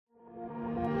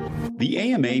The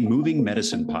AMA Moving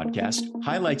Medicine podcast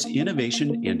highlights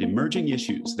innovation and emerging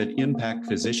issues that impact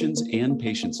physicians and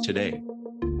patients today.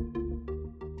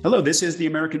 Hello, this is the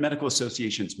American Medical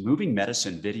Association's Moving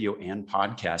Medicine video and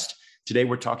podcast. Today,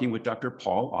 we're talking with Dr.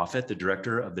 Paul Offit, the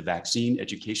director of the Vaccine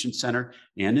Education Center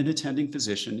and an attending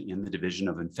physician in the Division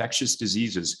of Infectious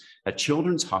Diseases at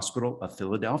Children's Hospital of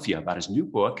Philadelphia, about his new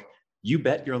book, You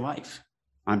Bet Your Life.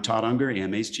 I'm Todd Unger,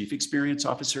 AMA's Chief Experience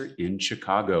Officer in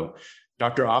Chicago.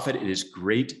 Dr. Offit, it is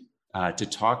great to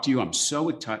talk to you. I'm so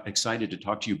excited to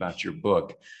talk to you about your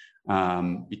book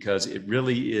because it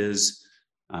really is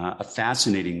a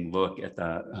fascinating look at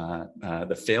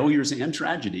the failures and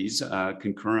tragedies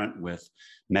concurrent with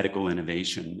medical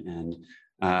innovation. And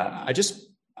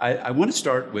I want to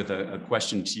start with a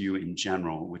question to you in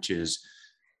general, which is,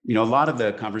 a lot of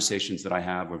the conversations that I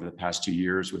have over the past 2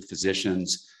 years with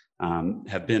physicians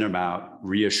have been about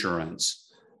reassurance.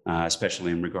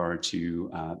 Especially in regard to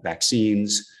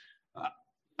vaccines.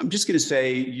 I'm just going to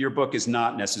say your book is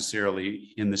not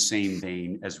necessarily in the same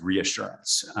vein as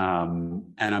reassurance. And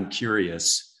I'm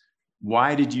curious,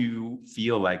 why did you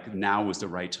feel like now was the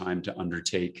right time to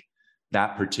undertake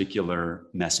that particular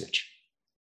message?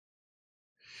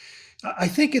 I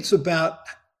think it's about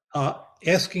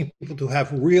asking people to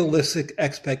have realistic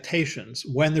expectations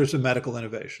when there's a medical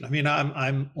innovation. I mean,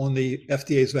 I'm on the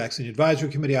FDA's Vaccine Advisory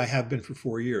Committee. I have been for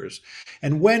 4 years.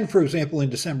 And when, for example, in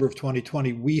December of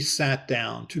 2020, we sat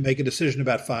down to make a decision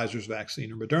about Pfizer's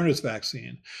vaccine or Moderna's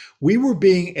vaccine, we were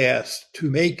being asked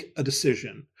to make a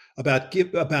decision about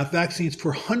vaccines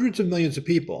for hundreds of millions of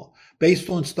people based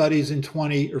on studies in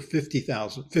 20 or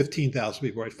 15,000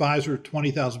 people, right? Pfizer,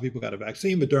 20,000 people got a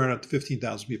vaccine. Moderna,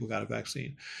 15,000 people got a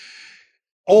vaccine.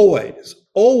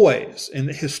 Always, and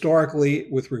historically,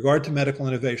 with regard to medical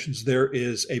innovations, there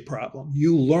is a problem.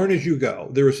 You learn as you go.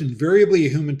 There is invariably a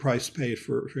human price paid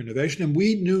for innovation, and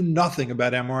we knew nothing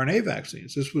about mRNA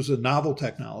vaccines. This was a novel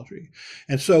technology.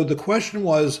 And so the question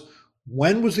was,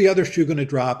 when was the other shoe going to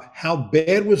drop? How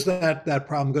bad was that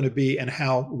problem going to be? And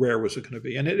how rare was it going to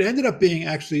be? And it ended up being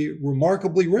actually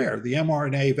remarkably rare. The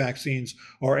mRNA vaccines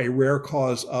are a rare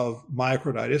cause of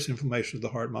myocarditis, inflammation of the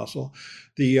heart muscle.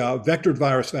 The vectored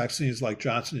virus vaccines like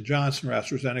Johnson & Johnson or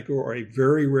AstraZeneca are a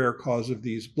very rare cause of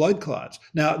these blood clots.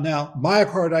 Now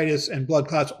myocarditis and blood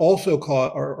clots also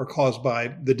are caused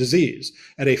by the disease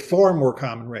at a far more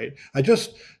common rate. I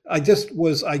just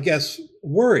was, I guess,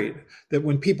 worried that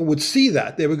when people would see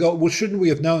that, they would go, well, shouldn't we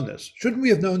have known this? Shouldn't we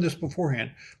have known this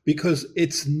beforehand? Because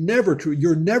it's never true.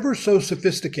 You're never so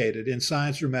sophisticated in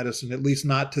science or medicine, at least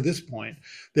not to this point,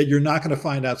 that you're not going to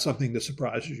find out something that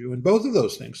surprises you. And both of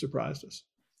those things surprised us.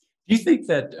 Do you think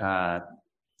that,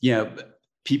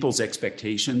 people's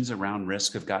expectations around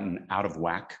risk have gotten out of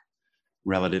whack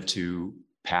relative to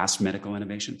past medical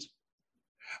innovations?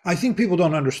 I think people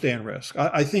don't understand risk.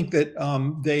 I think that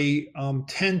they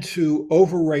tend to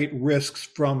overrate risks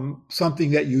from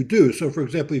something that you do. So, for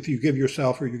example, if you give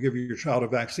yourself or you give your child a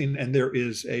vaccine and there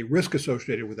is a risk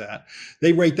associated with that,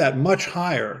 they rate that much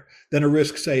higher than a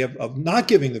risk, say, of not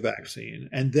giving the vaccine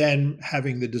and then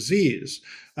having the disease.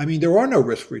 I mean, there are no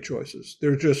risk-free choices.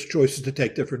 There are just choices to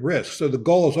take different risks. So the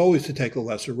goal is always to take a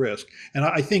lesser risk. And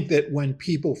I think that when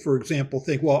people, for example,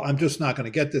 think, well, I'm just not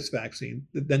going to get this vaccine,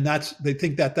 then they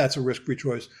think that that's a risk-free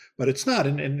choice, but it's not.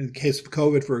 And in the case of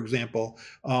COVID, for example,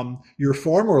 you're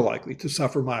far more likely to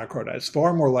suffer myocarditis,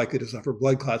 far more likely to suffer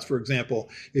blood clots, for example,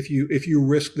 if you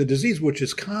risk the disease, which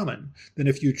is common, than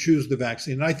if you choose the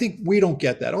vaccine. And I think we don't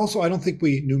get that. Also, I don't think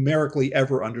we numerically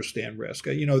ever understand risk.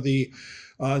 The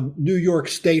New York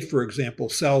State, for example,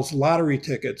 sells lottery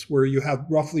tickets where you have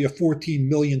roughly a 14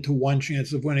 million to 1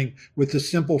 chance of winning with the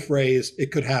simple phrase,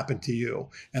 it could happen to you.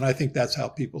 And I think that's how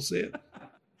people see it.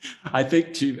 I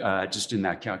think too, just in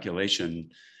that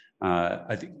calculation,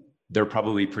 I think there are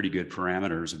probably pretty good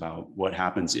parameters about what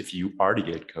happens if you are to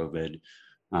get COVID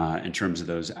in terms of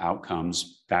those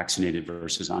outcomes, vaccinated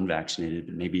versus unvaccinated.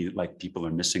 But maybe like people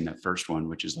are missing that first one,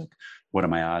 which is like, what are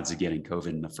my odds of getting COVID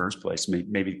in the first place?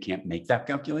 Maybe you can't make that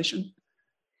calculation.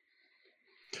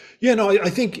 Yeah, no, I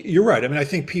think you're right. I mean, I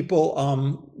think people,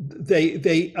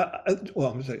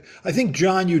 I think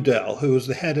John Udell, who is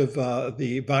the head of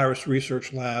the virus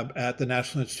research lab at the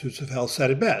National Institutes of Health, said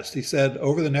it best. He said,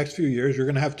 over the next few years, you're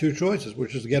going to have two choices,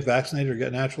 which is to get vaccinated or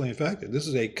get naturally infected. This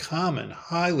is a common,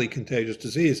 highly contagious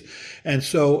disease. And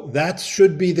so that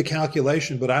should be the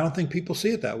calculation, but I don't think people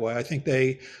see it that way. I think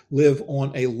they live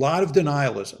on a lot of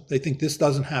denialism. They think this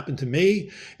doesn't happen to me.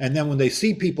 And then when they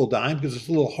see people dying, because it's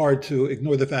a little hard to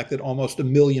ignore the fact that almost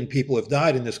 1 million people have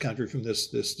died in this country from this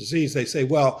disease, they say,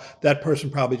 well, that person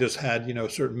probably just had,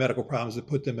 certain medical problems that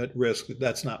put them at risk.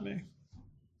 That's not me.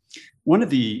 One of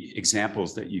the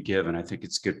examples that you give, and I think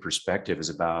it's good perspective, is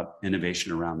about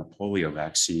innovation around the polio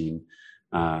vaccine,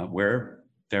 where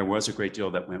there was a great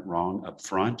deal that went wrong up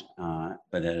front,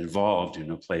 but it evolved in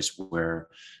a place where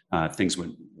things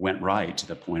went right, to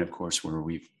the point, of course, where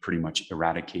we've pretty much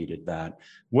eradicated that.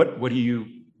 What do you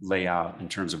lay out in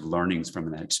terms of learnings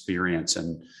from that experience,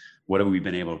 and what have we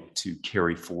been able to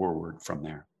carry forward from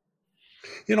there?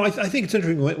 I think it's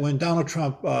interesting when Donald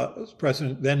Trump,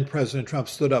 then President Trump,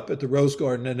 stood up at the Rose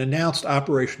Garden and announced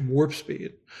Operation Warp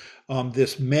Speed,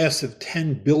 this massive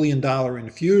 $10 billion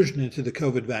infusion into the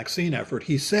COVID vaccine effort.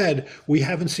 He said, we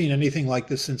haven't seen anything like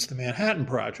this since the Manhattan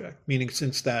Project, meaning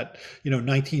since that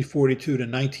 1942 to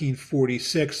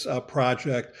 1946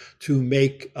 project to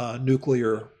make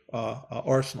nuclear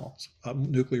arsenals,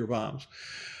 nuclear bombs.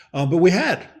 But we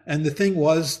had, and the thing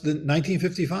was the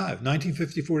 1954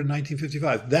 to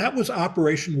 1955. That was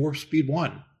Operation Warp Speed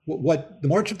 1. What the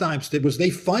March of Dimes did was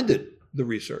they funded the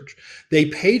research. They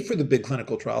paid for the big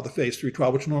clinical trial, the phase 3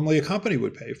 trial, which normally a company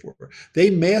would pay for. They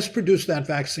mass produced that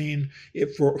vaccine.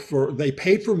 They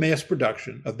paid for mass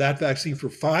production of that vaccine for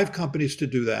 5 companies to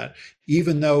do that,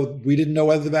 even though we didn't know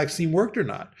whether the vaccine worked or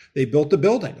not. They built the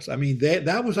buildings. I mean,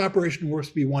 that was Operation Warp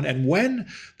Speed 1. And when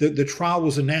the trial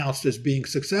was announced as being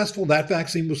successful, that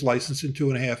vaccine was licensed in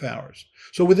 2.5 hours.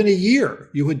 So within a year,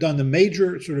 you had done the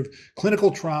major sort of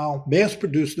clinical trial, mass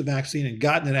produced the vaccine and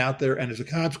gotten it out there. And as a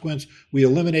consequence, we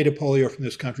eliminated polio from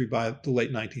this country by the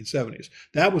late 1970s.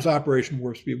 That was Operation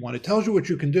Warp Speed 1. It tells you what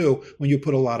you can do when you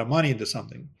put a lot of money into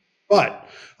something. But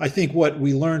I think what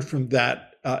we learned from that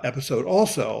episode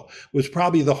also was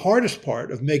probably the hardest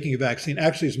part of making a vaccine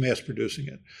actually is mass producing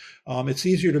it. It's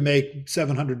easier to make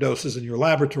 700 doses in your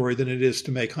laboratory than it is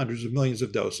to make hundreds of millions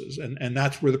of doses. And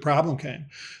that's where the problem came.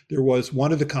 There was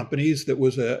one of the companies that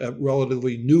was a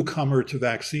relatively newcomer to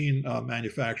vaccine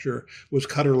manufacture was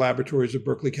Cutter Laboratories of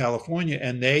Berkeley, California,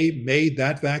 and they made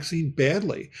that vaccine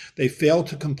badly. They failed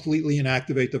to completely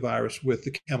inactivate the virus with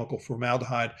the chemical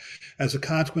formaldehyde. As a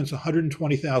consequence,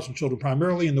 120,000 children,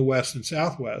 primarily in the West and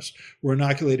Southwest, were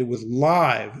inoculated with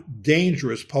live,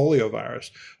 dangerous polio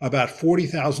virus. About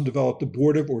 40,000 developed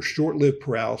abortive or short-lived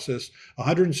paralysis.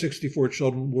 164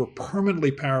 children were permanently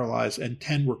paralyzed and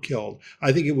 10 were killed.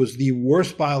 I think it was the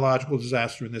worst biological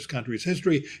disaster in this country's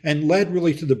history and led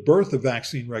really to the birth of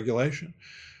vaccine regulation.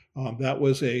 That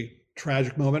was a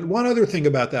tragic moment. One other thing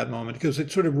about that moment, because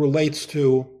it sort of relates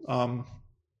to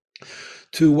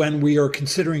when we are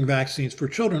considering vaccines for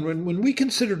children. When we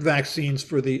considered vaccines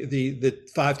for the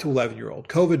 5 to 11-year-old,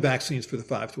 COVID vaccines for the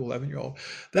 5 to 11-year-old,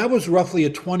 that was roughly a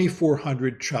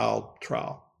 2,400 child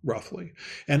trial, roughly.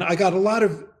 And I got a lot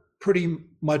of pretty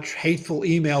much hateful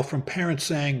email from parents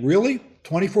saying, really,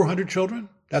 2,400 children?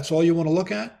 That's all you want to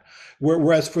look at?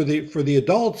 Whereas for the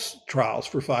adults trials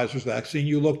for Pfizer's vaccine,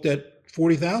 you looked at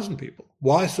 40,000 people.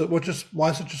 Why such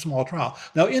a small trial?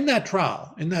 Now, in that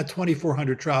trial, in that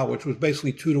 2,400 trial, which was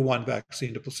basically 2-to-1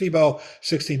 vaccine to placebo,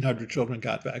 1,600 children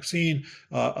got vaccine,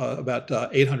 about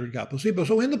 800 got placebo.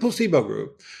 So in the placebo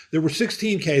group, there were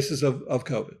 16 cases of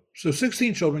COVID. So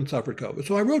 16 children suffered COVID.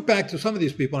 So I wrote back to some of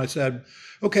these people and I said,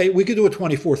 okay, we could do a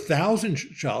 24,000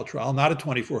 child trial, not a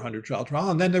 2,400 child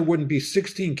trial, and then there wouldn't be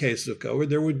 16 cases of COVID.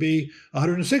 There would be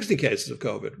 160 cases of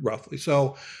COVID, roughly.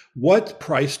 So what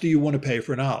price do you want to pay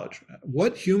for knowledge?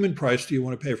 What human price do you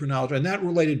want to pay for knowledge? And that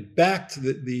related back to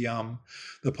the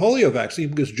polio vaccine,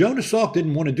 because Jonas Salk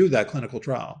didn't want to do that clinical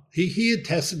trial. He had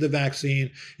tested the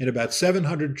vaccine in about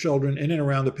 700 children in and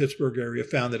around the Pittsburgh area,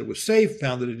 found that it was safe,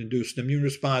 found that it induced an immune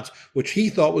response, which he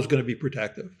thought was going to be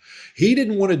protective. He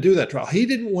didn't want to do that trial. He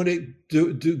didn't want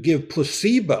to give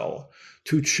placebo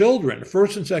to children,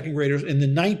 first and second graders in the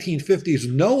 1950s,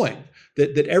 knowing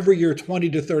that every year 20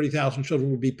 to 30,000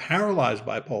 children would be paralyzed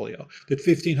by polio, that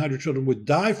 1,500 children would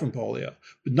die from polio.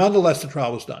 But nonetheless, the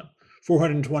trial was done.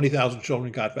 420,000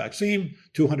 children got vaccine,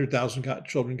 200,000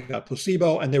 children got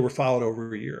placebo, and they were followed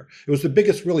over a year. It was the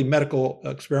biggest really medical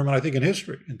experiment, I think, in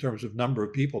history in terms of number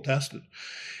of people tested.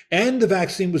 And the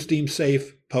vaccine was deemed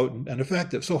safe, potent, and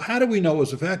effective. So how do we know it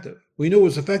was effective? We knew it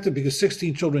was effective because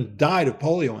 16 children died of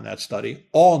polio in that study,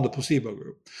 all in the placebo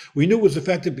group. We knew it was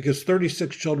effective because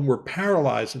 36 children were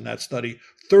paralyzed in that study,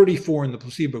 34 in the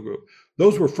placebo group.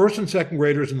 Those were first and second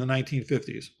graders in the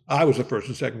 1950s. I was a first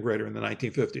and second grader in the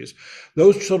 1950s.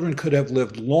 Those children could have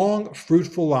lived long,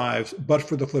 fruitful lives, but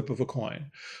for the flip of a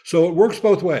coin. So it works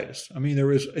both ways. I mean,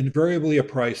 there is invariably a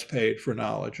price paid for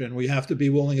knowledge, and we have to be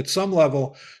willing at some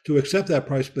level to accept that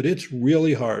price, but it's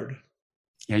really hard.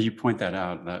 Yeah, you point that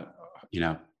out,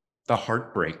 the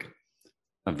heartbreak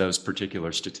of those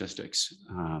particular statistics.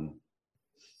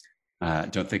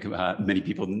 Don't think about, many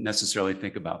people necessarily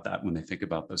think about that when they think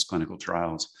about those clinical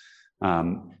trials.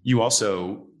 You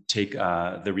also take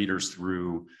the readers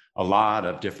through a lot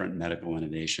of different medical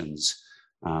innovations,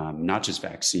 not just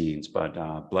vaccines, but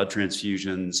blood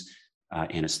transfusions,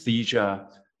 anesthesia,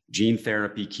 gene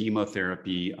therapy,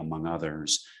 chemotherapy, among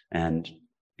others. And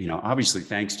obviously,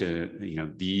 thanks to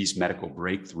these medical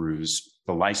breakthroughs,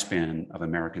 the lifespan of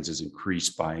Americans has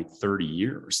increased by 30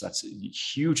 years. That's a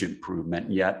huge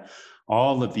improvement. Yet,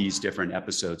 all of these different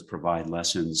episodes provide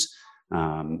lessons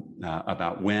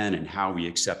about when and how we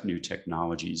accept new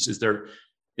technologies. Is there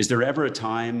ever a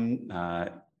time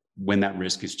when that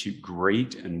risk is too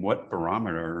great, and what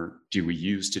barometer do we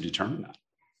use to determine that?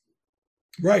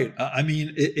 Right. I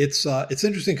mean, it's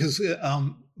interesting because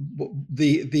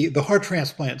the heart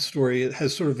transplant story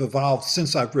has sort of evolved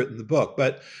since I've written the book.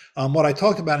 But what I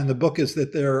talked about in the book is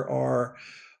that there are,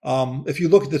 if you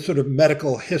look at the sort of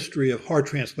medical history of heart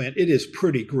transplant, it is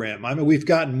pretty grim. I mean, we've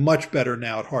gotten much better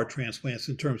now at heart transplants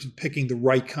in terms of picking the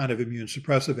right kind of immune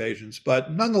suppressive agents.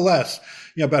 But nonetheless,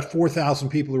 about 4,000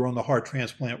 people are on the heart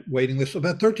transplant waiting list,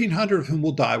 about 1,300 of whom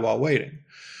will die while waiting.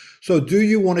 So do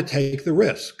you want to take the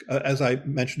risk, as I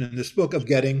mentioned in this book, of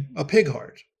getting a pig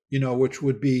heart, which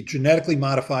would be genetically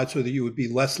modified so that you would be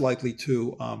less likely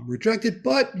to reject it,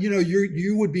 but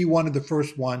you would be one of the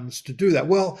first ones to do that.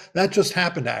 Well, that just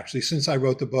happened actually. Since I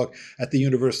wrote the book at the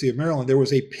University of Maryland, there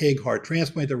was a pig heart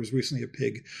transplant. There was recently a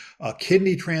pig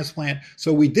kidney transplant.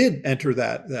 So we did enter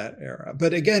that era.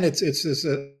 But again, it's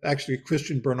actually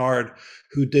Christian Bernard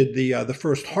who did the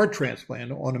first heart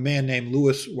transplant on a man named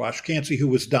Louis Washkansky who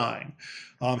was dying.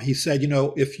 He said,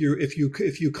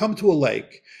 if you come to a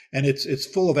lake and it's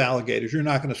full of alligators, you're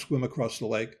not going to swim across the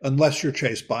lake unless you're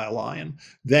chased by a lion.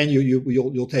 Then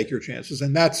you'll take your chances.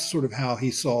 And that's sort of how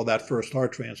he saw that first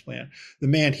heart transplant. The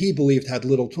man he believed had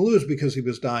little to lose because he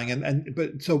was dying.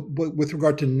 But with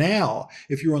regard to now,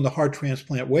 if you're on the heart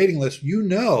transplant waiting list, you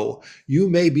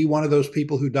may be one of those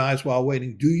people who dies while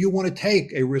waiting. Do you want to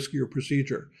take a riskier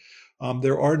procedure?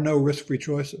 There are no risk-free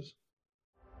choices.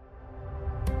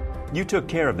 You took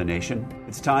care of the nation.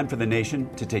 It's time for the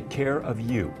nation to take care of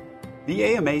you. The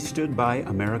AMA stood by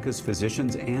America's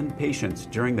physicians and patients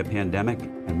during the pandemic,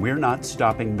 and we're not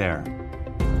stopping there.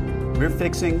 We're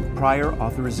fixing prior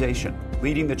authorization,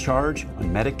 leading the charge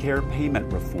on Medicare payment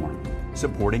reform,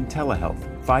 supporting telehealth,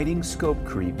 fighting scope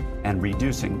creep, and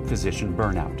reducing physician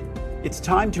burnout. It's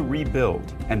time to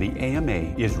rebuild, and the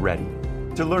AMA is ready.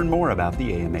 To learn more about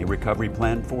the AMA Recovery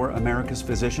Plan for America's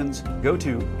Physicians, go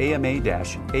to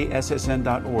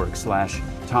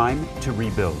ama-assn.org/time to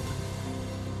rebuild.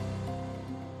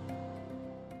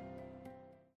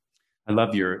 I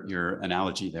love your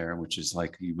analogy there, which is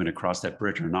like you went across that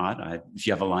bridge or not. If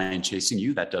you have a lion chasing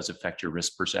you, that does affect your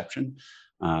risk perception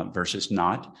versus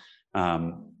not.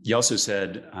 He also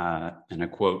said, and I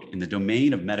quote, "In the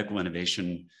domain of medical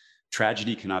innovation,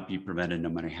 tragedy cannot be prevented no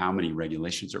matter how many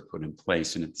regulations are put in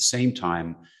place. And at the same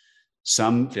time,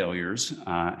 some failures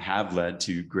have led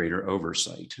to greater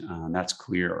oversight. That's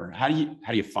clear. How do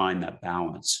you find that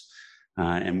balance?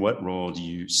 And what role do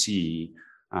you see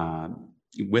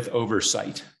with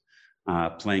oversight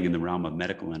playing in the realm of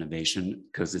medical innovation?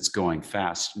 Because it's going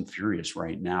fast and furious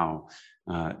right now.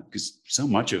 Because so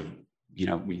much of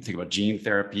when you think about gene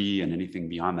therapy and anything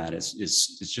beyond that is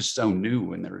just so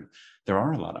new, and there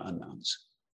are a lot of unknowns.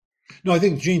 No, I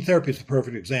think gene therapy is the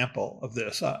perfect example of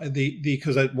this.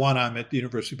 Because I'm at the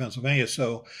University of Pennsylvania,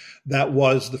 so that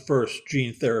was the first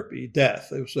gene therapy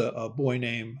death. It was a boy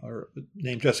named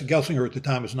Jesse Gelsinger, at the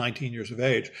time was 19 years of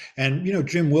age. And,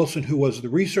 Jim Wilson, who was the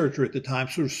researcher at the time,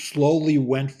 sort of slowly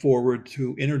went forward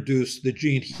to introduce the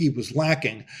gene he was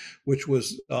lacking, which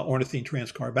was ornithine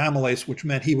transcarbamylase, which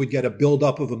meant he would get a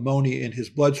buildup of ammonia in his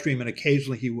bloodstream, and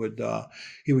occasionally he would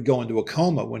go into a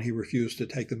coma when he refused to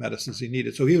take the medicines he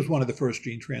needed. So he was one of the first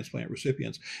gene transplant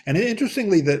recipients. And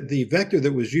interestingly, the vector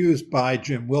that was used by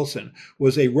Jim Wilson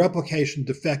was a replication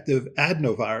defective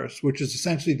adenovirus, which is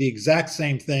essentially the exact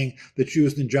same thing that's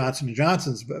used in Johnson &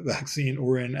 Johnson's vaccine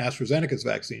or in AstraZeneca's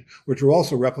vaccine, which are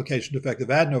also replication defective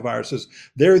adenoviruses.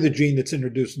 There, the gene that's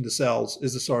introduced into cells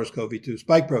is the SARS-CoV-2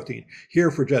 spike protein. Here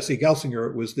for Jesse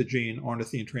Gelsinger, it was the gene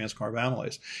ornithine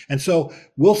transcarbamylase. And so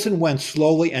Wilson went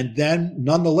slowly, and then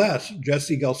nonetheless,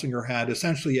 Jesse Gelsinger had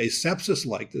essentially a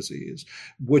sepsis-like disease,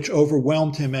 which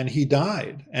overwhelmed him, and he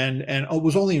died. And it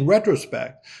was only in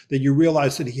retrospect that you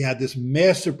realize that he had this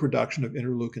massive production of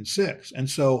interleukin-6. And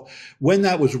so when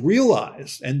that was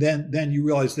realized, and then you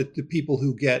realize that the people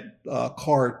who get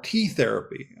CAR T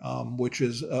therapy, which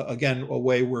is, again, a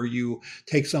way where you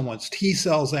take someone's T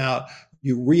cells out,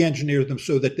 you re-engineer them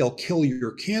so that they'll kill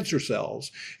your cancer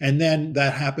cells. And then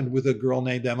that happened with a girl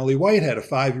named Emily Whitehead, a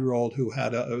 5-year-old who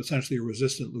had essentially a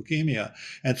resistant leukemia.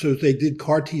 And so they did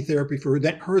CAR T therapy for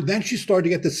her. Then she started to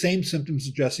get the same symptoms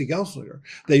as Jesse Gelsinger.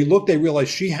 They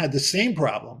realized she had the same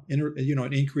problem,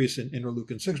 an increase in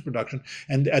interleukin-6 production.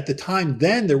 And at the time,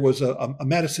 then there was a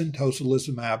medicine,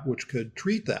 tocilizumab, which could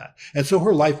treat that. And so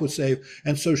her life was saved.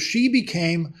 And so she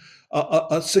became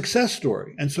a success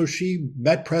story. And so she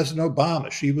met President Obama.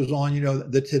 She was on,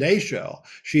 the Today Show.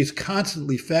 She's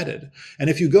constantly feted. And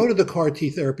if you go to the CAR T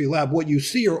therapy lab, what you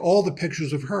see are all the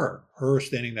pictures of her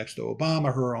standing next to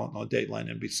Obama, her on Dateline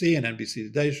NBC and NBC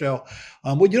Today Show.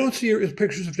 What you don't see is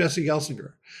pictures of Jesse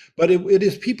Gelsinger. But it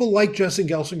is people like Jesse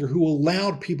Gelsinger who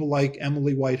allowed people like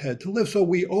Emily Whitehead to live. So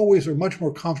we always are much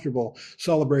more comfortable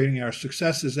celebrating our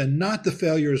successes and not the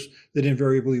failures that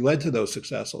invariably led to those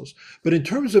successes. But in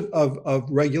terms of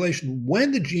regulation,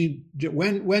 when Jesse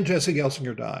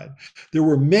Gelsinger died, there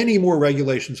were many more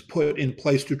regulations put in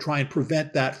place to try and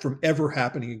prevent that from ever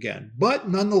happening again. But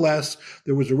nonetheless,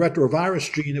 there was a retrovirus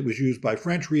gene that was used by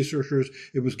French researchers.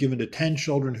 It was given to 10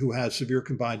 children who had severe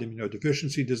combined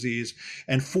immunodeficiency disease.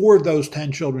 And 4 of those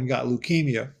 10 children got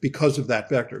leukemia because of that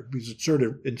vector, because it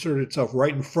inserted itself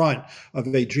right in front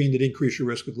of a gene that increased your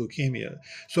risk of leukemia.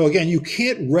 So again, you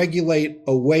can't regulate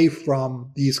away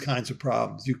from these kinds of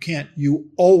problems. You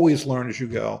always learn as you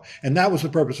go. And that was the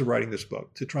purpose of writing this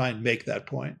book, to try and make that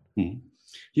point. Mm-hmm.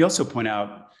 You also point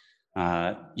out,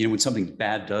 when something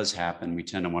bad does happen, we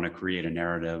tend to want to create a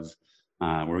narrative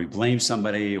where we blame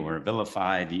somebody or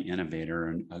vilify the innovator.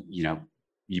 And,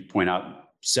 you point out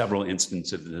several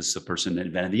instances of this. A person that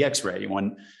invented the X-ray.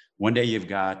 One day you've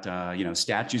got,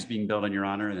 statues being built in your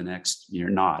honor, and the next you're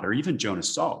not. Or even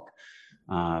Jonas Salk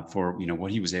for,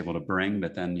 what he was able to bring,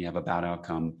 but then you have a bad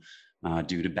outcome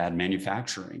due to bad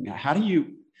manufacturing. How do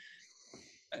you,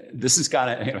 this has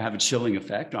got to have a chilling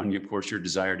effect on, of course, your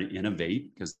desire to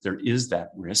innovate, because there is that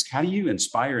risk. How do you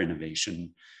inspire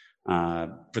innovation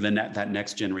for that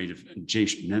next generation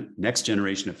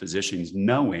of physicians,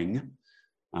 knowing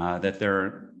that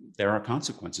there are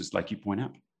consequences, like you point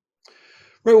out?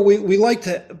 Right. Well, we like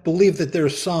to believe that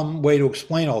there's some way to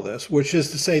explain all this, which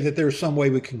is to say that there's some way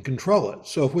we can control it.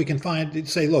 So if we can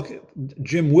say, look,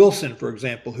 Jim Wilson, for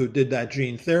example, who did that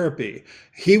gene therapy,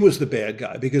 he was the bad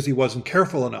guy because he wasn't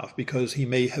careful enough, because he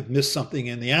may have missed something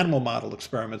in the animal model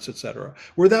experiments, et cetera,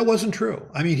 where that wasn't true.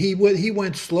 I mean, he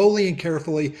went slowly and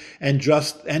carefully and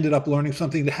just ended up learning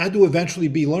something that had to eventually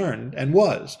be learned, and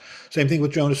was. Same thing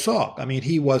with Jonas Salk. I mean,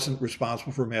 he wasn't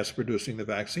responsible for mass producing the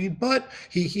vaccine, but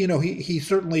he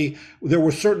certainly, there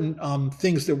were certain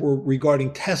things that were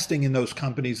regarding testing in those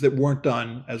companies that weren't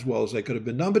done as well as they could have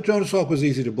been done. But Jonas Salk was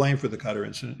easy to blame for the Cutter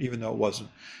incident, even though it wasn't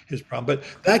his problem. But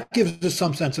that gives us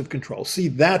some sense of control. See,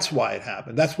 that's why it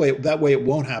happened. That way it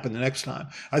won't happen the next time.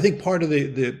 I think part of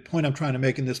the point I'm trying to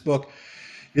make in this book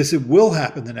is it will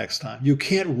happen the next time. You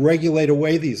can't regulate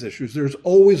away these issues. There's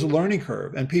always a learning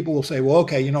curve. And people will say, well,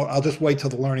 okay, I'll just wait till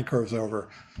the learning curve's over.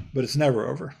 But it's never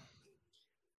over.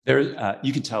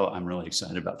 You can tell I'm really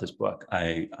excited about this book.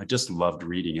 I just loved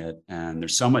reading it, and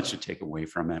there's so much to take away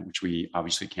from it, which we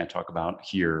obviously can't talk about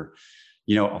here.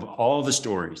 Of all the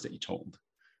stories that you told,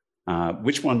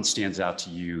 which one stands out to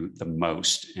you the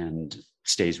most and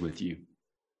stays with you?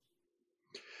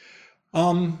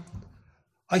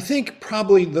 I think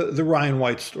probably the Ryan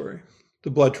White story, the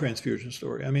blood transfusion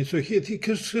story. I mean, so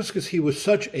because he was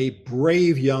such a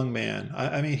brave young man.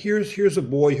 I mean, here's a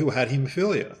boy who had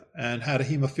hemophilia, and had a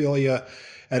hemophilia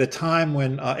at a time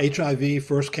when HIV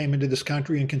first came into this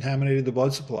country and contaminated the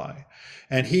blood supply.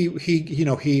 And he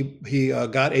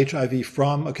got HIV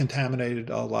from a contaminated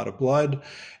lot of blood,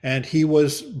 and he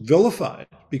was vilified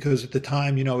because at the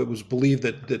time, it was believed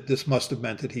that this must have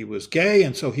meant that he was gay,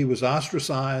 and so he was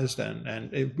ostracized,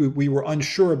 and we were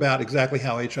unsure about exactly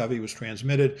how HIV was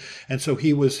transmitted, and so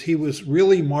he was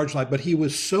really marginalized. But he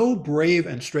was so brave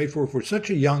and straightforward for such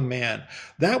a young man.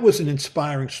 That was an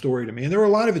inspiring story to me, and there are a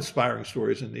lot of inspiring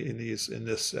stories in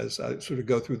this as I sort of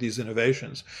go through these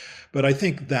innovations. But I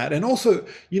think that, and also,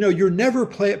 you're never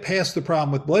past the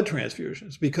problem with blood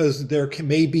transfusions, because there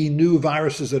may be new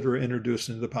viruses that are introduced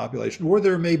into the population, or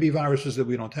there may be viruses that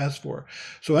we don't test for.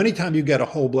 So anytime you get a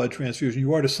whole blood transfusion,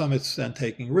 you are to some extent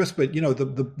taking risk. But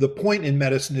the point in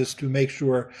medicine is to make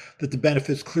sure that the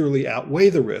benefits clearly outweigh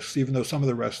the risks, even though some of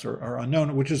the risks are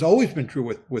unknown, which has always been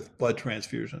true with blood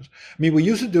transfusions. I mean, we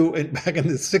used to do back in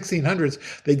the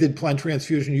 1600s, they did blood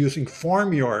transfusion using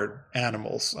farmyard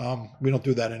animals. We don't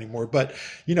do that anymore. But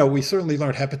we certainly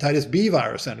learned hepatitis B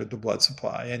virus entered the blood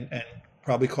supply, and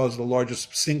probably caused the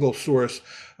largest single source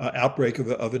outbreak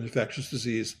of an infectious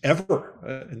disease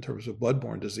ever in terms of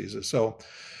bloodborne diseases. So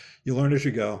you learn as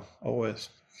you go, always.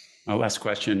 Last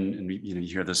question, and you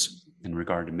hear this in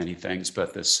regard to many things,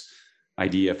 but this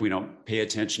idea, if we don't pay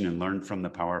attention and learn from the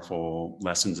powerful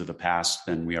lessons of the past,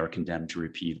 then we are condemned to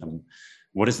repeat them.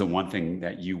 What is the one thing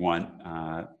that you want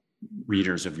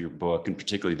readers of your book, and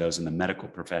particularly those in the medical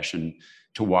profession,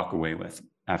 to walk away with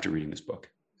after reading this book?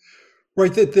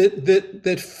 Right,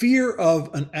 that fear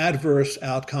of an adverse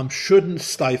outcome shouldn't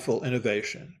stifle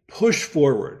innovation. Push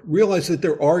forward. Realize that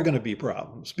there are going to be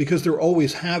problems, because there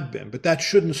always have been, but that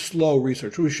shouldn't slow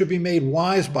research. We should be made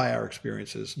wise by our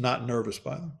experiences, not nervous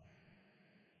by them.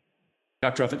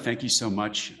 Dr. Ufft, thank you so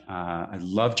much. I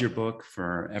loved your book.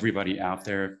 For everybody out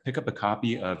there, pick up a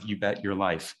copy of You Bet Your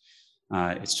Life.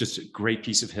 It's just a great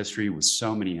piece of history with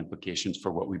so many implications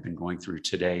for what we've been going through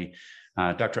today.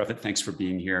 Dr. Ufft, thanks for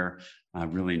being here. I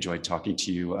really enjoyed talking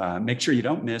to you. Make sure you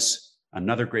don't miss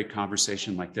another great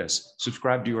conversation like this.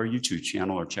 Subscribe to our YouTube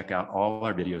channel or check out all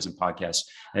our videos and podcasts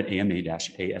at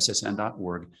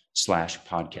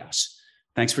ama-assn.org/podcasts.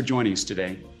 Thanks for joining us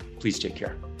today. Please take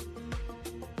care.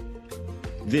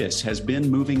 This has been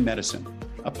Moving Medicine,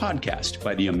 a podcast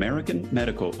by the American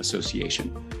Medical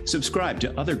Association. Subscribe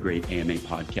to other great AMA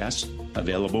podcasts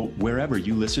available wherever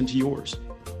you listen to yours,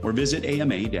 or visit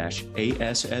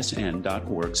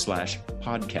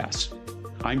ama-assn.org/podcasts.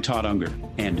 I'm Todd Unger,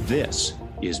 and this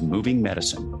is Moving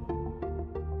Medicine.